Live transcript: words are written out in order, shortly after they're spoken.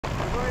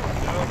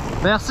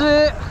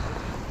Merci.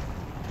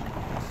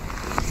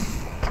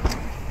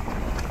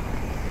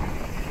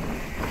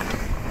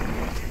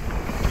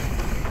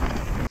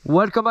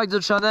 Welcome back to the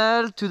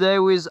channel. Today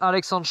with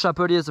Alexandre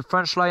Chapelier as a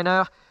French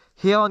liner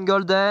here on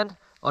Golden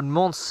on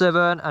Mont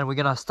 7, and we're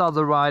gonna start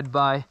the ride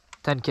by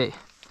 10k.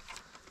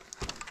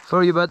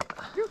 For you, bud.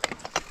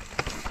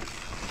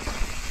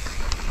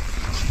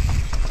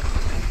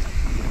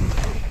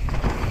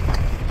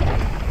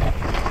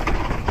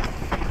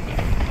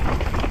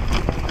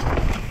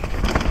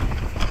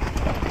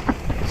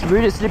 It's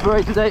really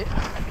slippery today.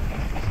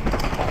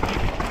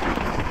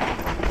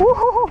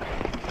 Woohoo!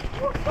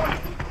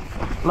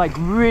 Like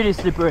really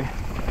slippery.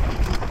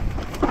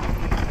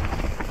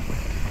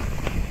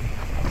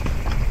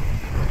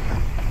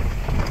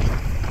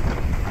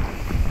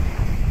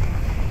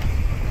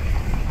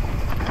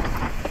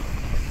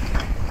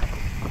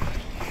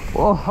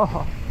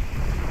 Whoa.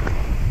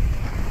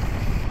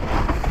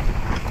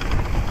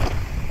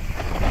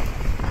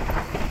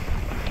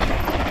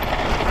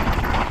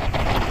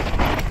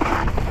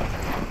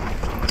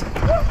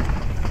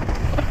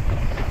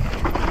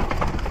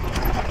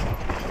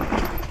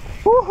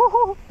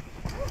 Woo-hoo-hoo.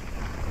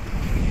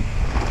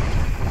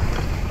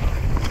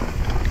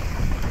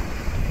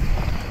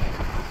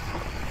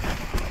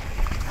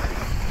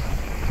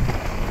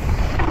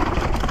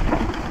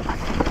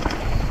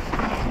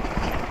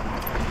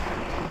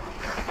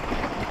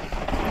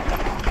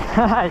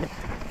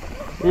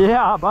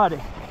 Yeah, buddy.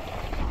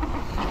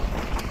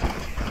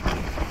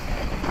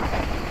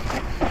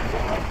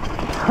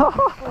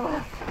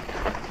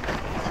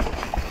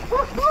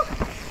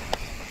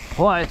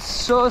 Wow, it's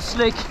so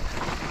slick.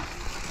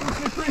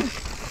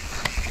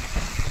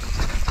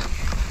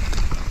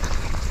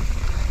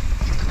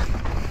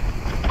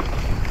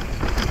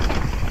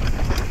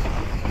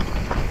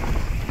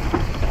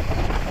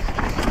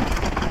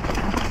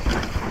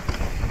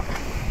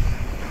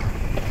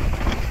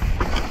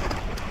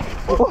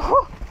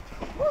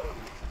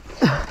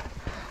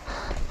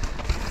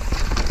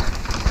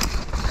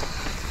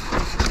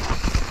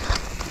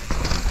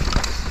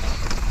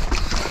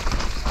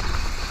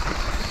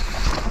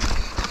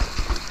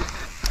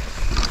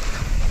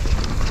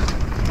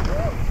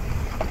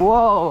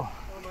 Whoa! Oh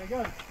my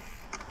god!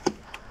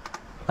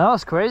 That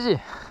was crazy.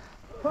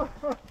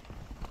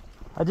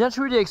 I didn't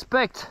really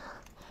expect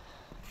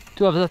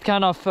to have that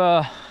kind of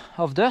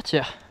dirt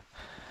here.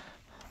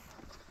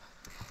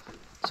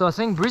 So I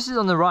think Brice is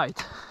on the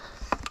right.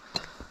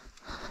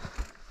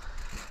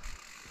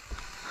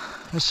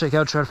 Let's check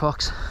out Trail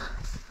Fox.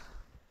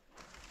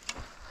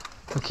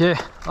 Okay,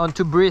 on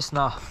to Brice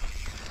now.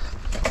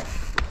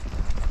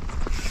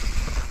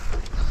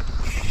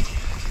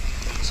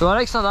 So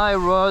Alex and I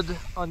rode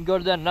on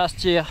Golden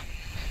last year,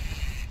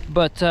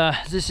 but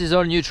this is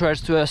all new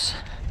trails to us.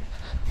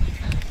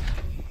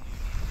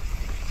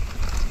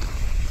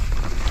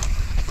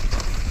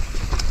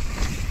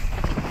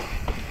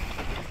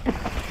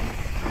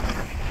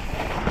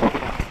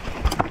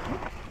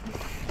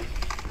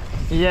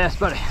 Yes,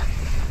 buddy.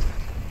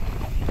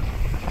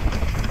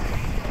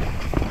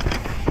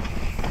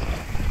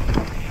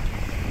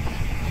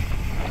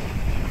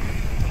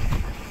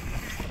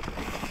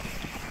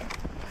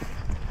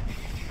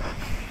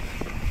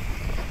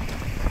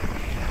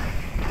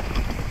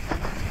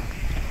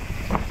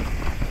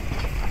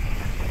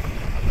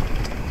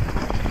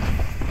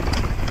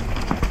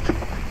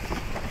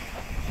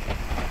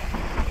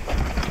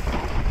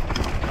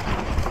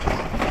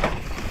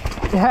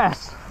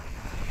 Yes,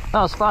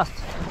 that was fast.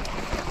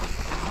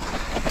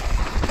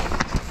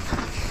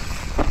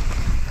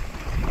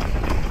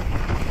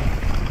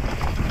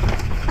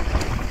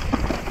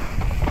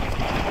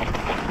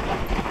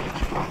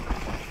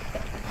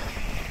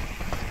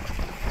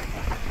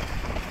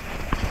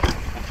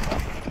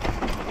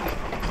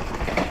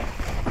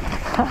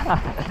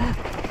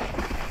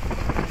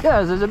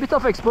 Yeah, there's a bit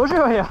of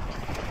exposure here.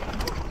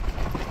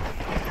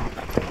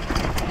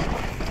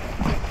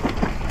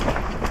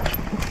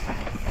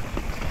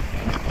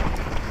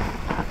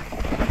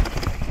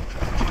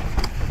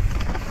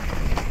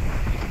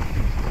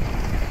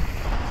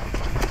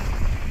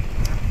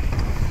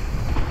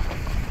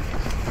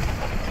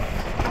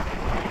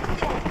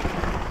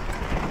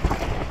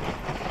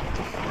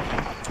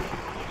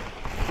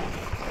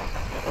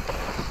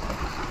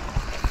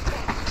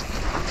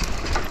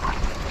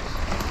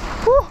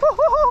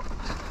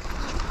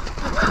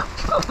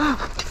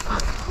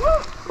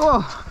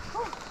 Oh.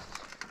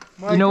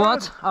 You know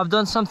what? I've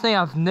done something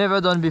I've never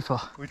done before.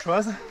 Which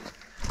was?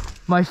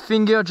 My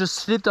finger just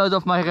slipped out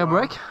of my rear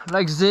brake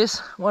like this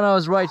when I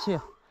was right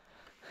here.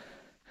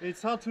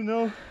 It's hard to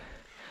know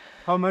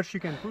how much you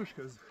can push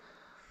because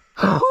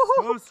it's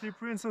so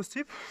slippery and so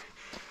steep.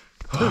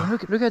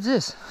 Look at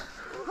this.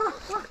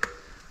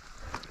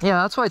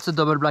 Yeah, that's why it's a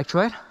double black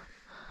trail.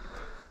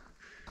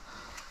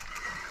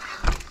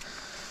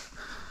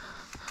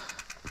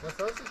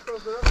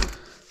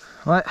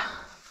 Ouais.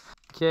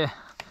 Okay,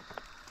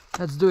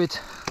 let's do it.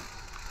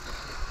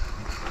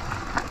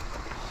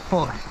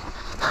 Oh.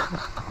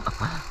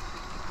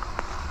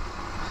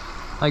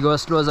 I go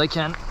as slow as I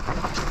can.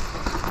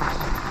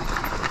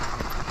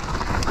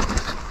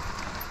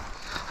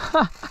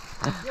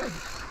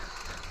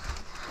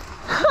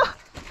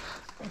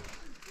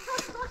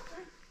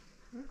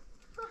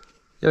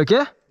 You okay?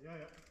 Yeah, yeah.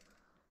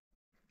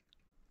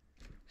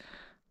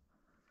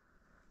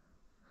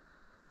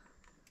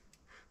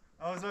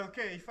 I was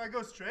okay. If I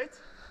go straight,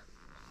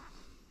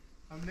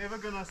 I'm never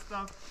gonna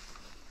stop.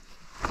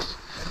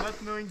 And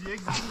not knowing the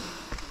exit.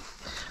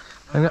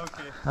 I'm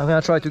Okay.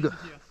 gonna try to go.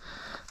 Here.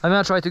 I'm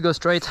gonna try to go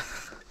straight.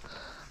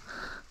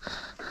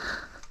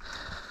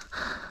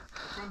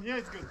 From here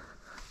it's good.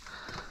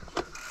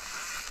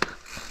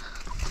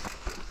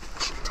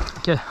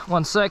 Okay,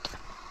 1 sec.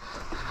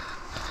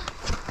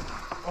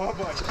 Oh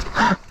boy.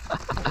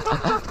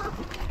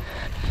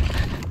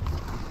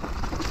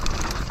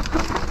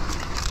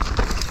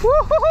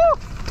 Woo-hoo-hoo!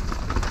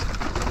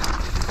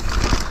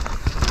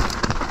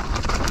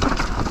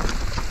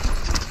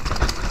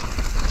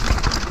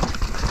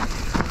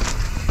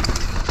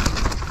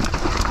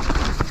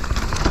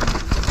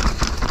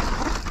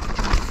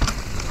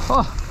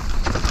 Oh.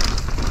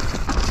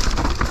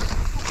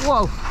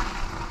 Whoa.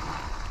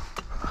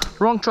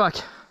 Wrong track.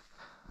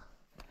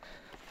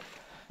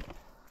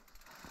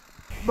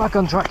 Back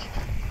on track.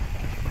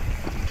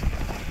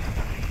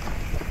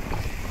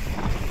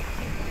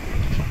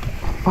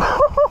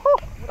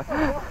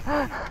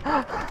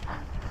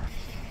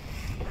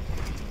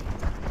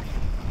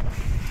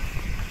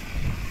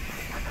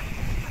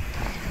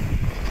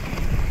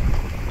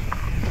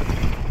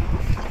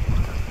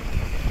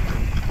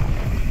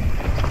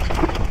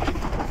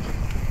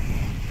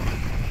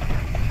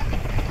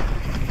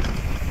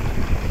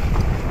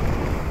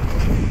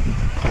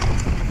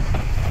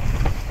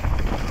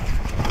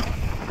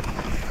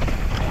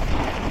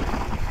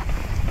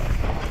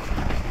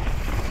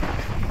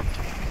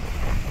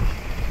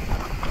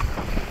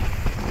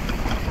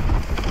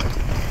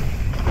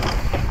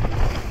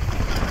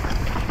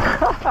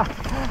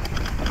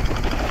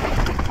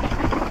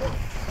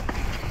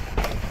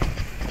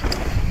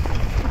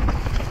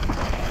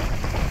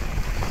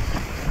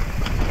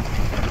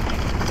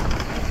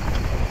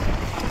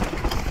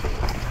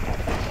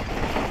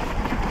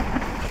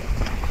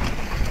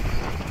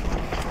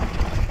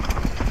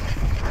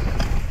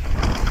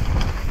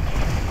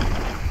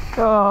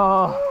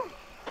 Oh.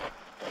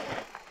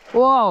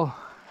 Wow.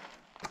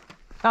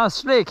 That was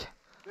slick.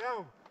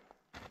 Damn.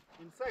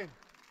 Insane.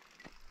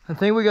 I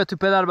think we got to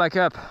pedal back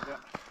up. Yeah.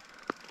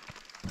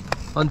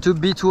 Onto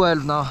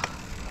B12 now.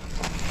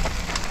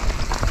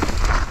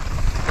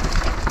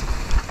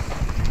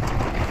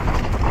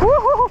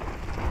 Woohoo!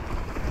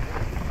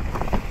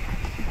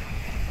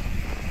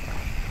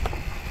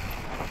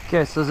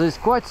 Okay, so there's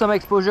quite some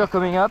exposure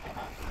coming up.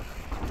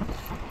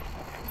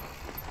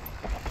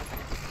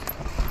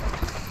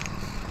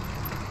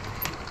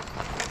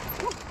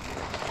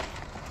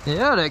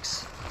 Yeah,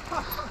 Alex.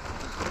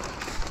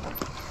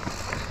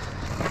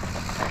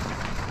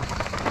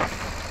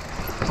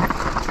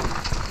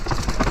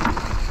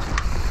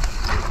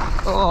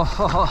 Oh,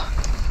 ho, ho.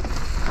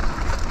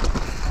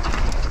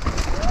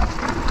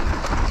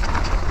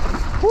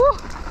 Woo.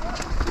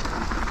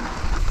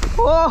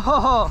 Oh, ho,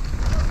 ho.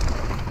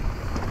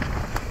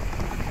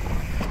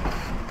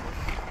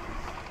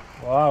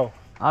 Wow.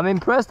 I'm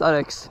impressed,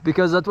 Alex,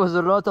 because that was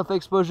a lot of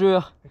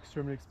exposure.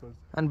 Extremely exposed.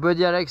 And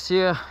buddy Alex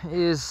here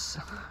is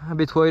a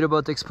bit worried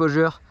about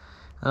exposure,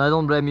 and I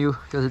don't blame you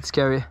because it's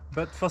scary.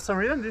 But for some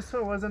reason this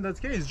one wasn't that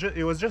scary.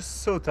 It was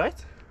just so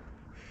tight.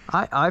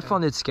 I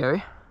found it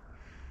scary.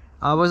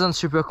 I wasn't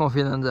super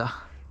confident there.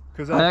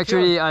 Because I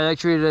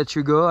actually let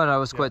you go, and I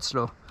was quite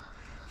slow.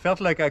 Felt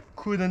like I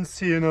couldn't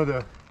see, you know,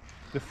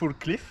 the full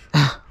cliff.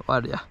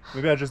 Well, yeah.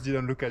 Maybe I just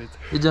didn't look at it.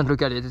 You didn't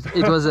look at it.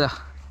 It was there.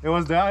 It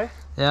was there, eh?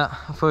 Yeah,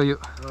 for you.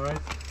 All right.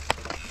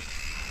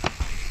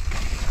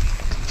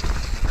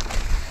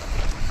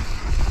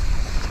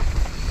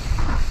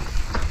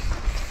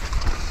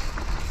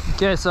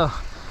 Okay, so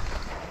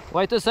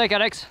wait a sec,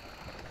 Alex.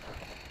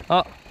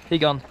 Oh, he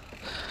gone.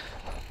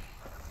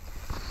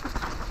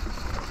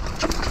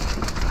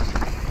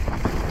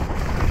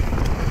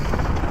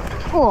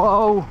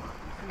 Whoa!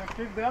 See that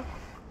cliff there?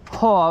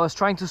 Oh, I was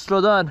trying to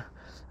slow down.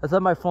 I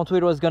thought my front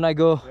wheel was gonna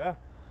go. Yeah.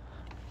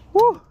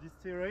 Woo! This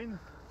terrain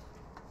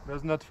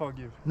does not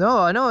forgive. No,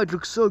 I know it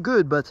looks so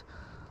good, but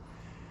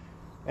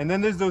And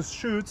then there's those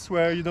chutes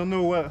where you don't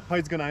know how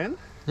it's gonna end.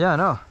 yeah, I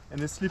know. And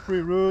the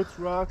slippery routes,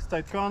 rocks,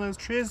 tight corners,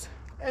 trees,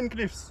 and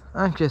cliffs.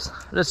 And cliffs.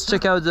 Let's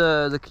check out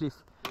the cliff.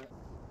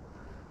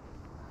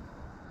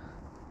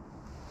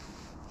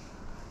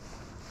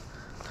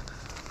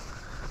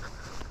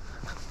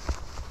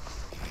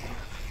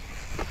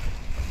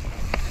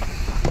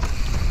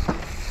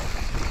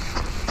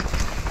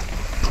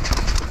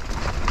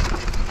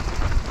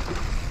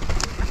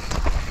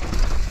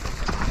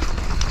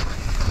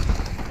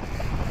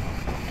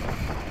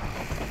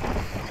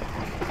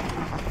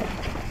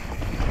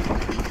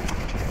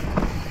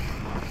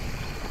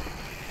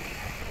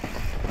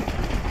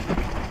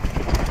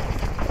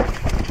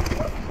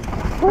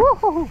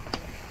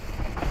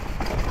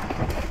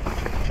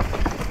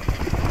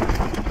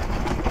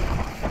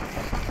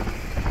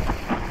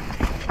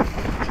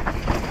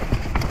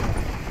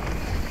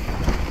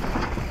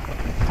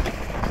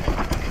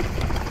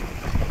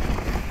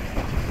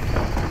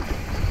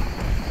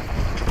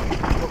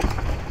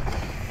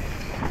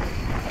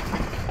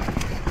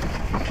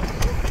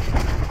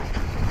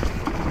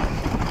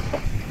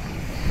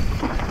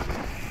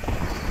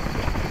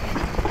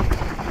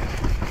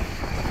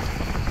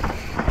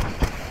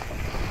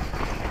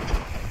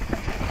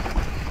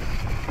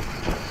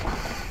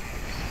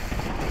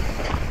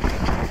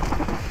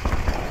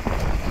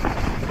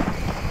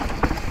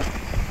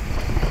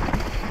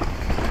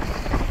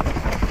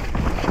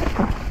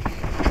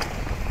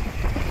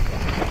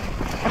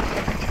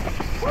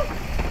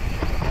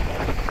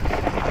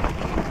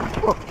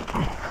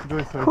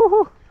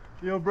 So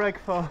your break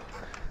for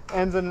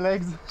hands and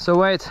legs. So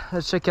wait,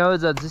 let's check out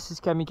that this is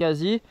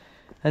Kamikaze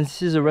and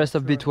this is the rest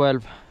of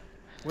B12.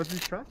 What's this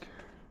track?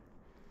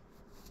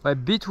 Well,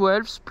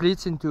 B12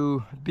 splits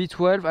into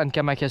B12 and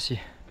Kamikaze.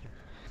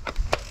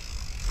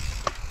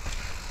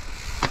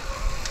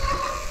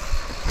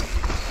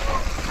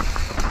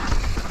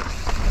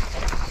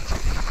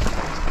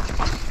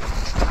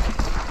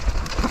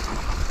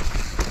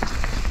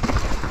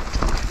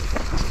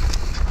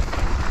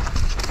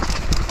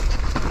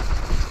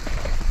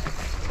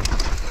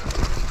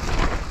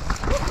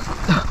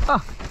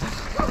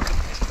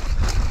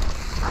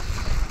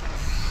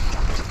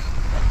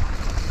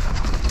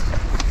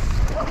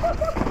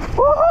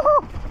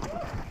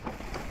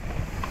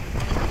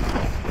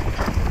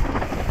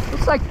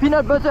 It's like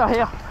peanut butter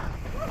here.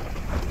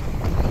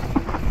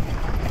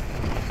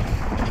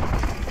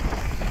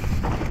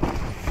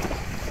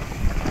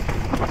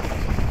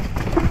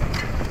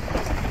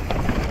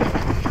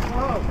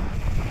 Wow.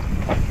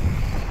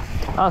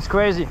 That's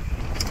crazy.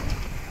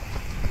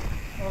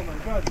 Oh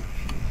my god.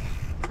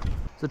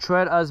 The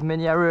trail has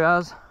many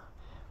areas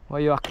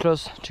where you are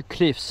close to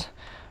cliffs.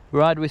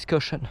 Ride with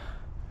caution.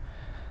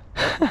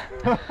 You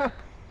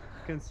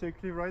can see a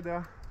cliff right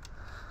there.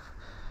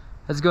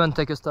 Let's go and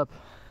take a stop.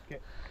 Okay.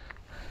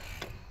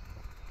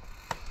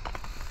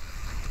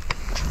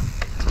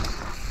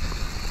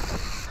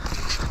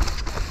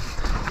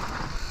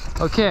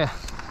 Okay.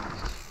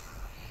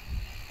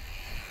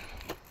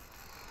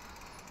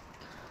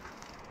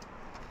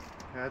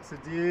 That's a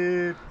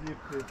deep, deep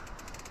cliff.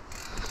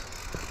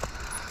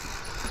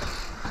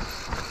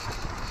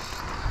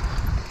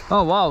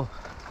 Oh wow.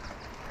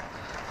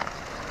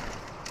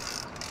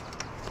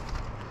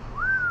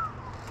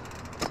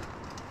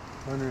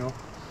 Unreal.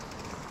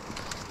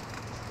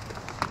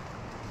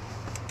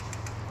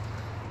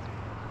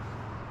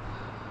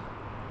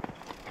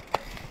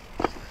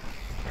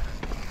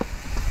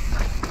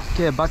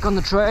 Okay, back on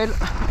the trail.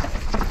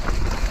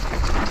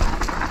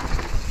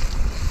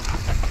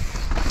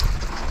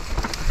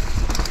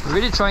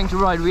 Really trying to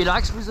ride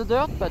relaxed with the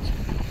dirt, but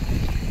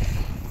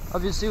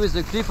obviously with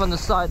the cliff on the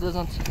side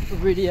doesn't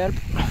really help.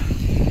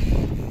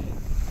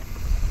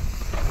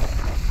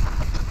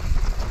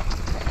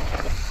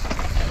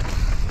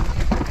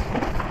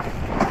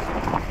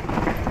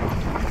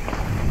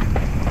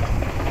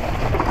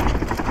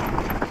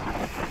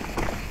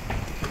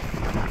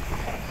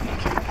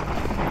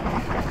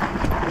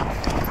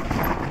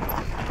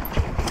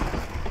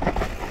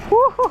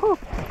 Woo-hoo-hoo.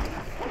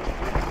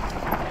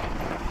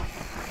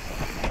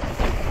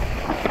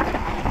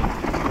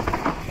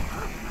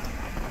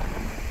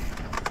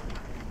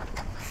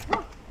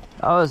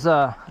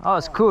 That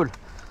was cool.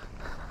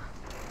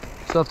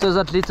 So after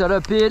that little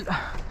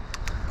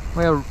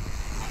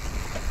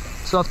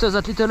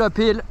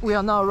uphill, we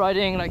are now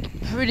riding like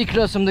pretty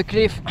close from the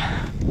cliff.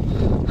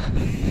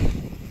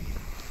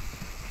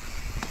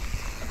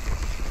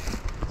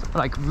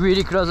 Like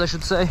really close, I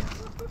should say.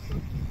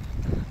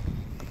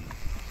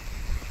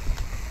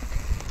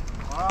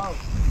 Wow.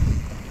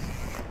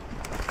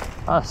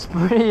 That's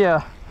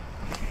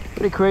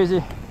pretty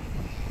crazy.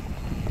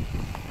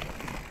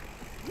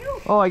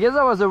 Oh, I guess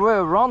that was the way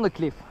around the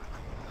cliff.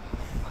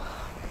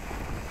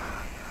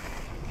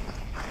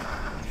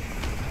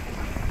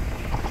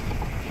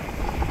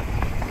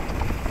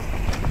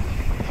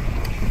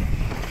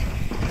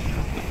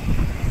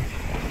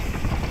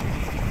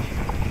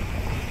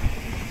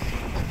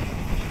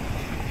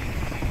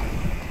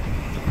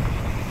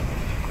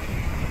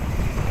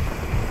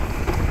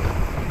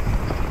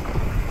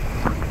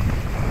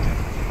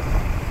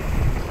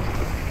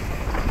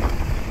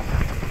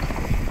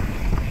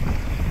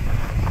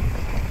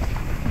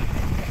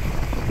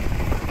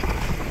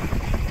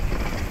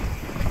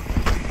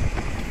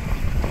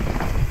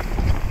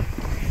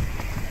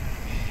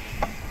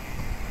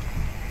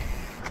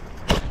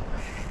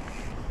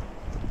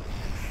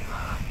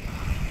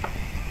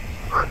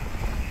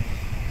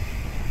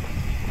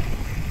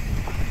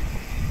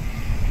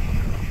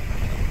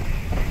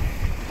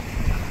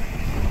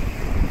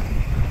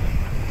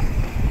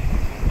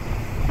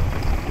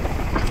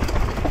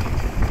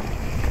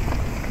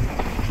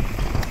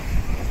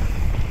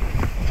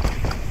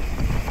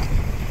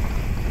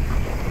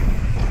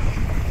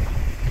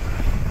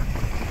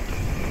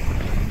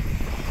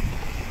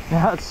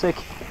 Yeah, that's sick.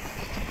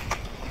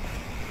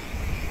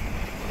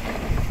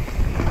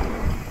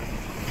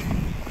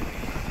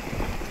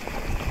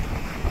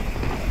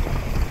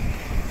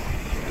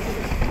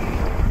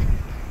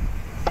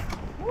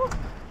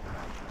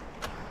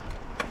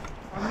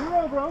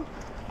 Enduro, bro.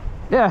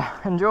 Yeah,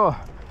 enjoy.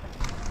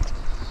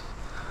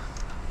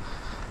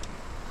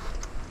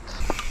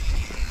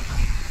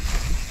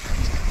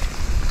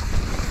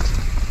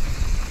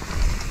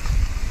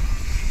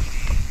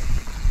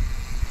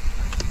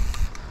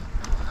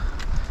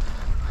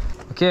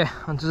 Okay,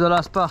 on to the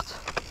last part.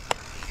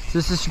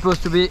 This is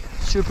supposed to be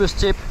super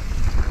steep.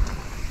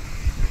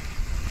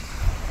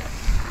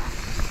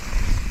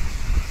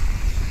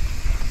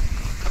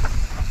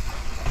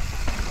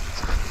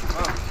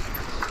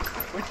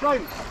 Which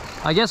line?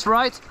 I guess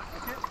right.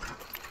 Okay.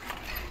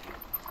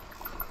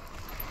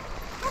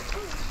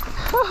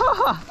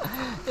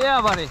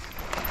 Yeah, buddy.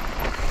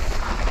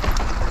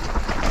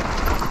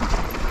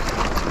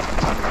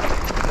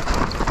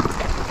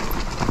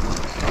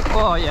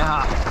 Oh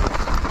yeah.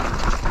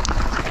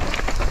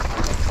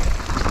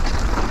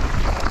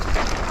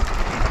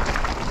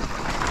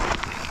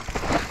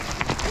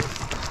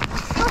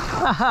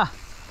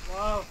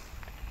 Wow.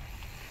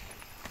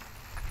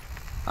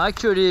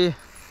 Actually,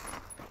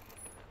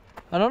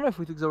 I don't know if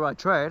we took the right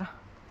trail.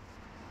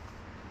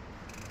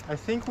 I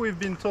think we've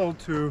been told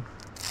to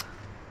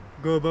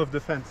go above the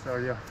fence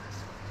earlier.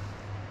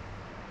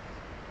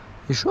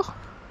 You sure?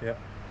 Yeah.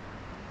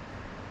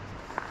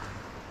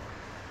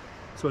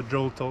 That's what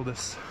Joel told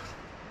us.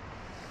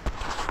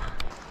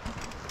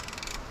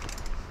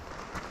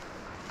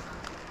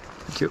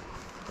 Thank you.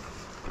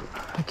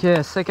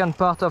 Okay, second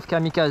part of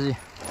Kamikaze.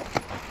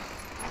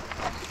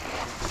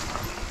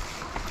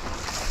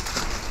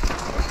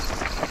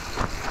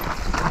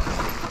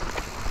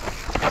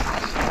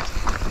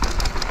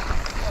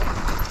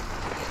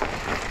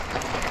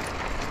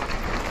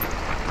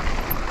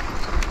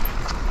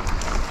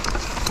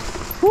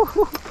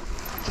 Woohoo!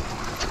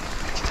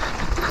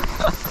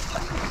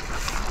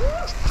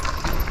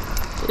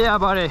 Yeah,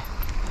 buddy.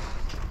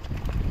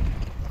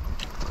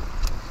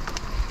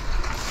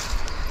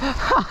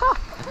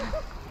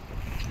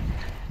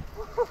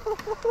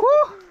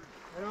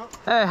 Hello.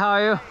 Hey, how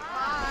are you?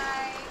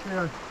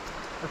 Yeah.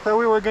 I thought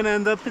we were gonna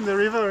end up in the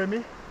river,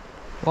 Remy.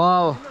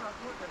 Wow,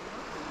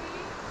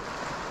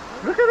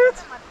 Look at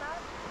it!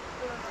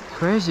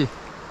 crazy.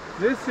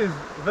 This is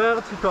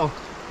vertical.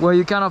 Well,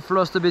 you kind of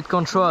lost a bit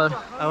control.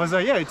 I was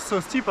like, yeah, it's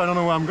so steep, I don't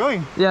know where I'm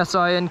going. Yeah, so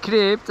I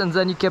unclipped and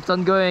then you kept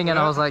on going and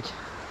I Yeah. was like,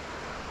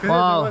 'Cause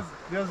wow.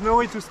 there was no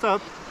way to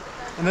stop.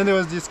 And then there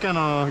was this kind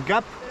of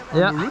gap on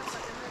Yeah. the route.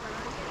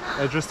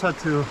 I just had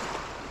to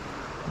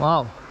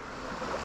Wow.